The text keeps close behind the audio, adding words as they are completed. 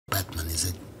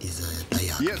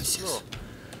Yes, Yes,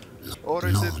 no. Or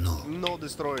is it no. no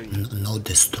destroying? No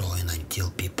destroying until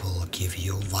people give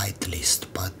you whitelist,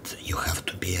 but you have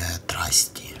to be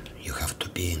trusty. You have to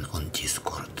be on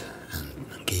Discord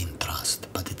and gain trust.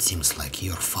 But it seems like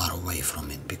you're far away from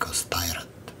it because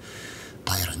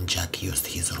Tyrant Jack used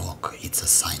his rock. It's a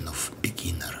sign of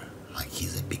beginner, like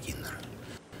he's a beginner.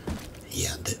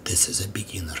 Yeah, this is a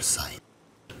beginner sign.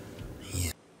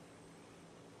 Yeah.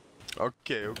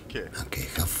 Okay, okay. Okay,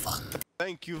 have fun.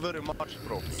 Thank you very much,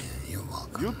 bro. Yeah, you're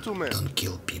welcome. You too, man. Don't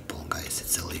kill people, guys.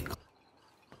 It's illegal.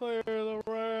 Clear the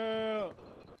ramp.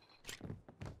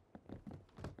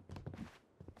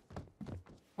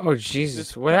 Oh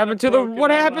Jesus! What happened to the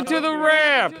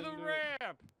ramp?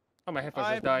 Oh, my headphones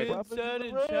just died. I've been said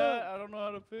in chat. I don't know how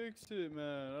to fix it,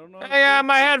 man. I don't know. How to Hey, fix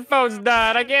my it. headphones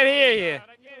died. I can't hear you.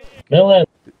 Dylan.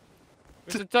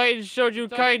 Mr. Titan showed you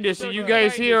kindness, and you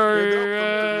guys here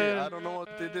are. I don't know what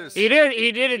it is. He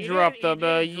did interrupt them.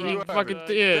 You fucking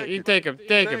you take him.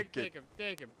 Hey,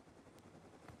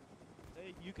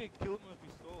 you can kill him if he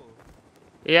stole.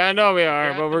 Yeah, I know we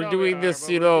are, but we're doing this,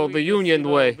 you know, the union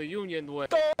way.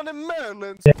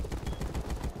 Man.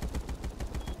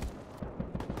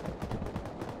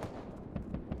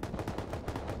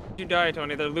 You die,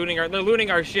 Tony. They're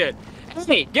looting our shit.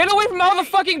 Hey, get away from all the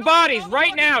fucking bodies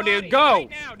right now, dude. Go.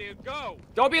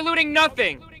 Don't be looting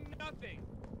nothing.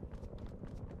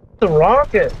 The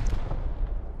rocket.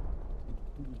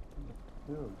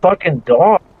 Fucking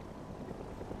dog.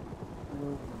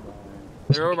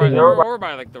 They're over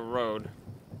by like the road.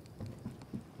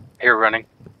 Here, running.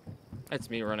 That's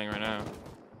me running right now.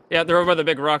 Yeah, they're over by the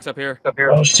big rocks up here.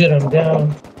 Oh shit, I'm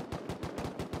down.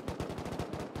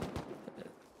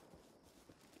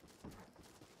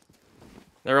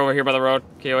 They're over here by the road.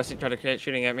 KOS tried to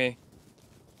shooting at me.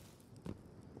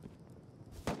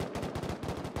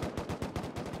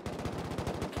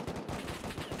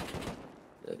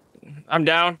 I'm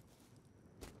down.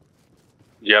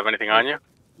 Do you have anything on you?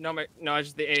 No, it's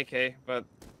just the AK, but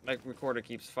my recorder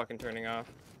keeps fucking turning off.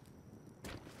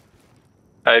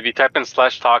 If you type in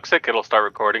 /toxic, it'll start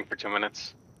recording for 2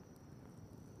 minutes.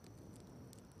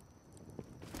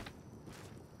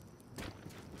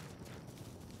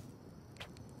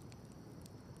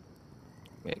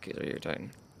 Yeah, kids are here,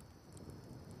 Titan.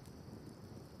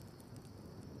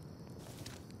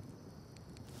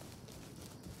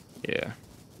 Yeah.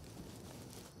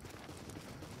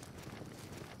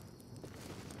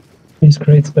 These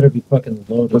crates better be fucking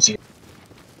loaded.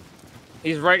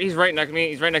 He's right next to me.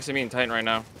 He's right next to me in Titan right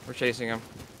now. We're chasing him.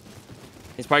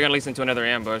 He's probably gonna lead us into another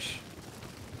ambush.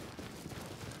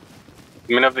 Let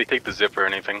me know if they take the zip or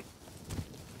anything.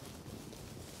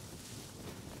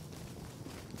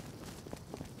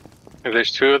 If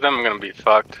there's 2 of them, I'm gonna be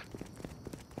fucked.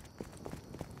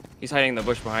 He's hiding in the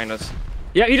bush behind us.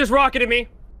 Yeah, he just rocketed me.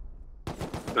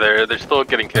 They're still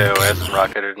getting KOS and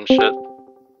rocketed and shit.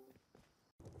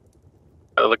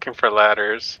 They're looking for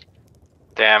ladders.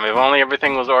 Damn, if only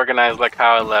everything was organized like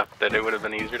how I left it, it would have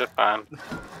been easier to find.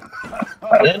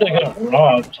 And I got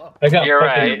robbed. You're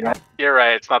right. You're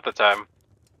right. It's not the time.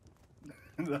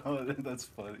 No, that's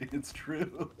funny. It's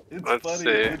true. It's Let's funny.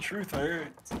 see. The truth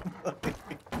hurts.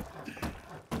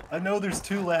 I know there's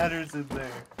 2 ladders in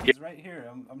there. He's right here.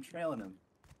 I'm trailing him.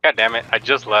 God damn it! I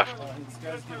just left. This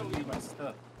guy's giving me my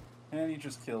stuff. And he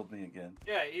just killed me again.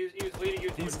 Yeah, he was leading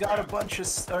you. He's got a bunch of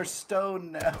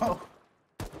stone now.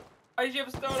 Why did you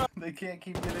have a stone? They can't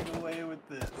keep getting away with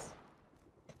this.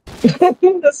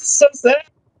 This is so sad.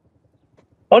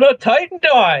 Oh no, Titan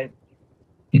died.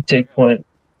 You take point.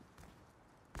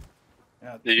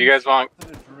 Yeah, Do you guys want?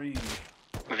 a dream.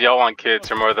 If y'all want kids,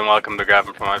 you're more than welcome to grab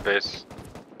them from my base.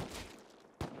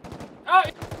 Oh,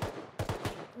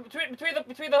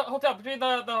 between the hotel, between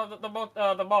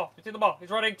the mall, He's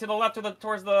running to the left,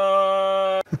 towards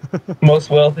the. Most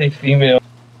wealthy female.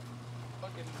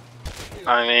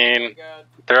 I mean,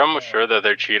 they're almost sure that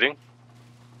they're cheating.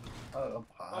 Oh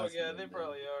yeah, they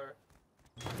probably are.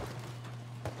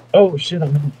 Oh shit,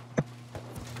 I'm in.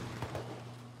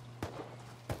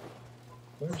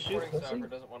 Where's shit?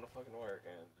 Doesn't want to fucking work,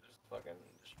 and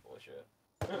just bullshit.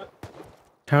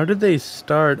 How did they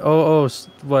start?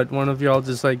 What, one of y'all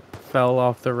just like fell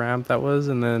off the ramp that was,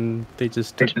 and then they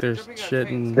just took their shit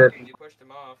and... You pushed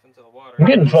him off into the water. I'm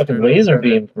getting fucking laser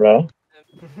beamed, bro.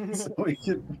 So we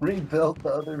can rebuild the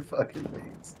other fucking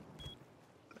things.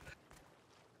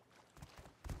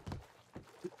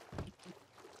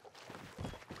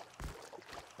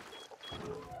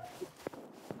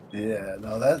 Yeah,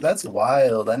 no, that's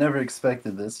wild. I never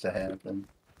expected this to happen.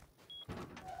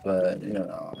 But, you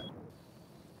know.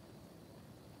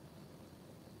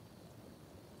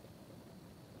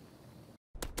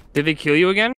 Did they kill you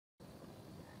again?